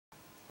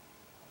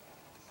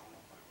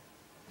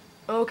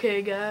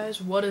Okay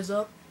guys, what is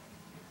up?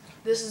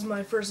 This is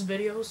my first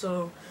video,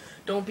 so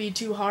don't be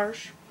too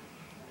harsh.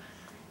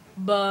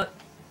 But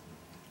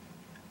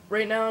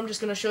right now I'm just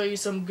going to show you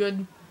some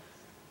good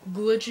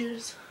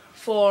glitches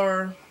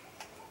for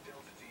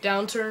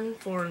downturn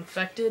for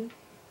infected.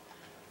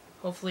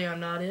 Hopefully I'm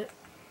not it.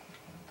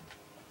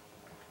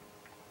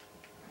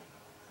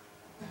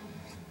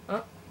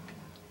 Oh.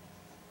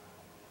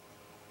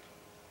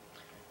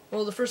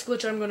 Well, the first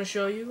glitch I'm going to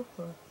show you,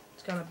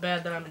 it's kind of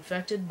bad that I'm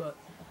infected, but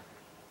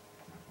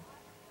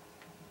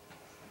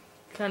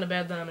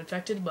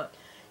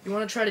you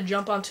want to try to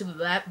jump onto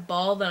that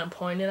ball that I'm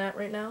pointing at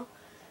right now.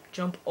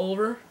 Jump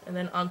over and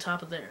then on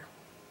top of there.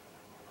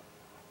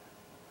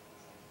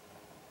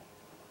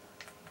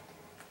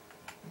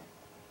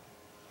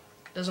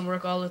 Doesn't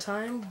work all the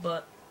time,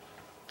 but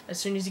as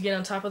soon as you get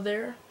on top of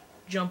there,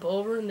 jump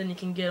over and then you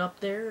can get up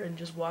there and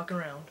just walk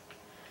around.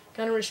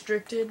 Kind of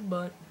restricted,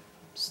 but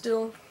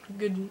still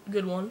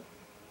good one.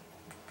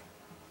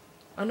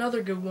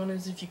 Another good one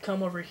is if you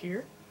come over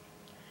here,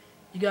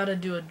 you gotta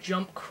do a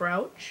jump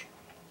crouch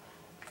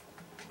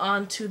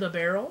onto the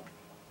barrel.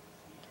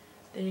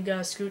 Then you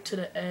gotta scoot to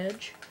the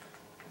edge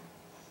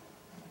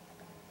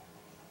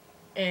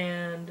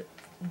and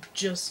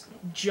just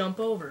jump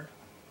over.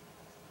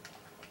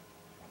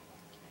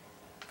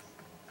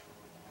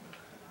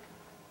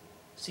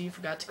 See, you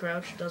forgot to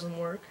crouch, doesn't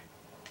work.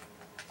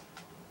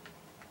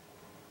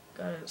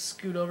 Gotta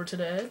scoot over to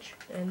the edge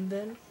and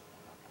then,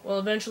 well,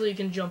 eventually you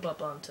can jump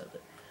up onto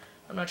it.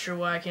 I'm not sure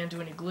why I can't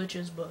do any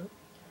glitches, but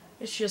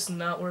it's just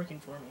not working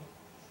for me.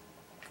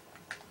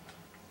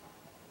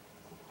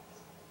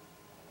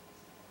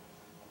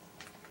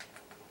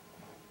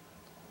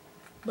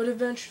 But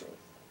eventually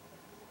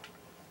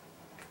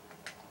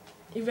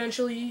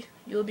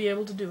you'll be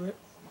able to do it.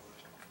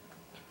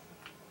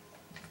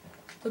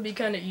 It'll be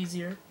kind of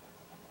easier.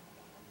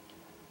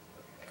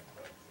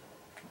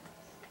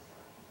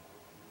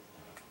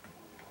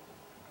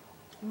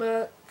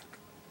 But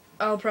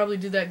I'll probably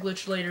do that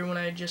glitch later when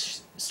I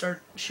just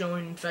start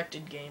showing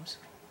infected games.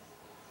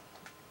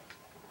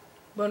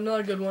 But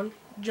another good one,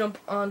 jump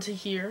onto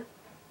here.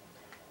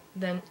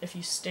 Then if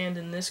you stand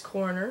in this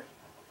corner,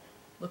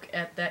 look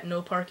at that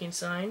no parking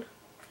sign,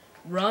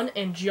 run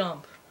and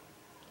jump.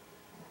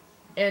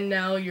 And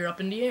now you're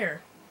up in the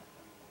air.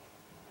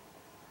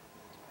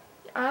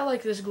 I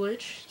like this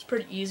glitch. It's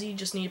pretty easy, you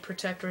just need to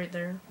protect right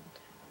there.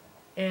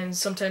 And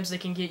sometimes they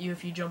can get you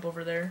if you jump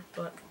over there,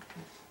 but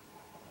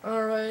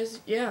alright,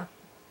 yeah.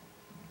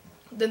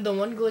 Then the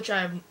one glitch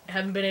I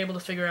haven't been able to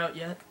figure out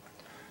yet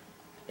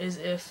is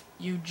if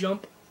you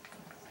jump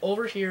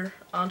over here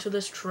onto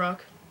this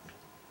truck,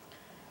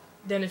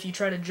 then if you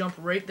try to jump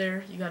right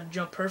there, you gotta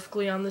jump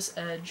perfectly on this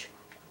edge.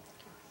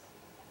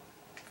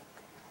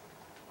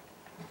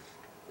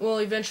 Well,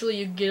 eventually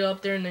you get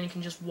up there and then you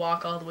can just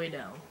walk all the way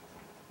down.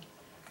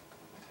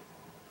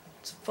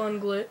 It's a fun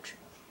glitch.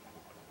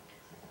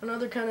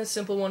 Another kind of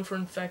simple one for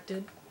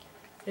infected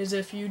is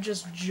if you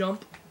just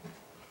jump,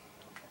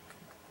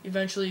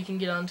 eventually you can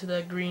get onto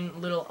that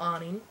green little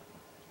awning.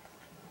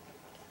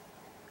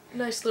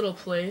 Nice little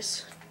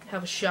place.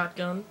 Have a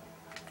shotgun.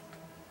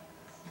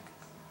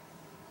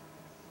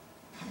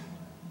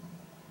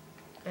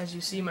 As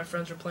you see, my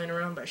friends are playing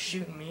around by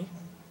shooting me.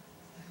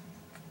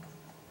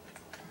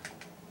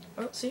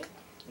 Oh, see?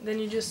 Then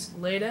you just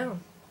lay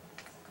down.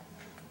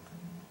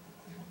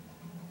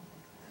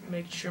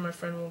 Make sure my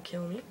friend won't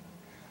kill me.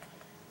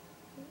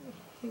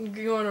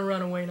 You want to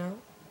run away now.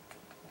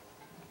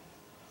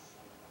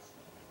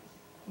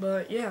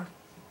 But yeah.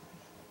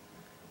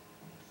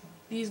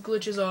 These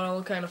glitches are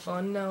all kind of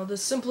fun. Now, the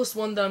simplest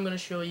one that I'm going to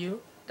show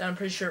you, that I'm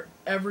pretty sure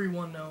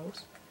everyone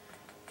knows,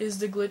 is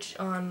the glitch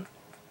on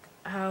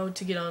how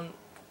to get on,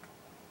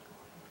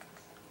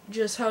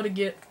 just how to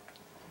get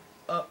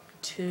up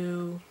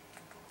to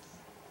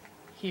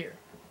here.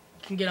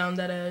 You can get on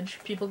that edge.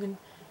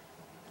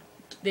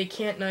 They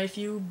can't knife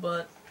you,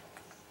 but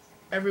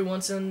every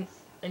once and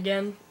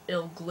again,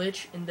 it'll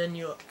glitch and then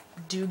you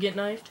do get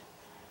knifed.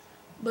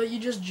 But you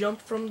just jump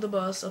from the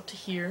bus up to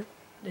here.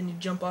 Then you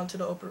jump onto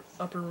the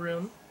upper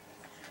room,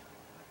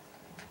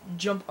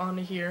 jump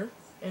onto here,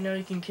 and now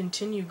you can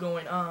continue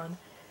going on,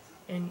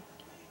 and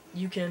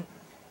you can,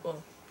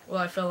 well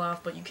I fell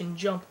off, but you can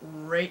jump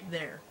right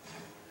there.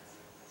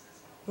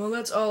 Well,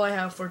 that's all I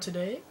have for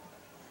today.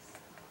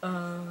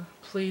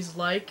 Please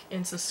like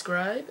and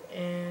subscribe,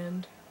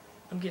 and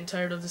I'm getting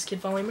tired of this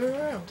kid following me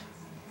around.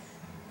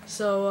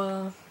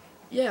 So,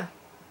 yeah.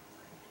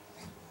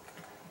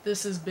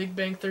 This is Big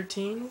Bang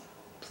 13.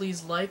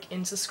 Please like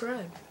and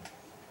subscribe.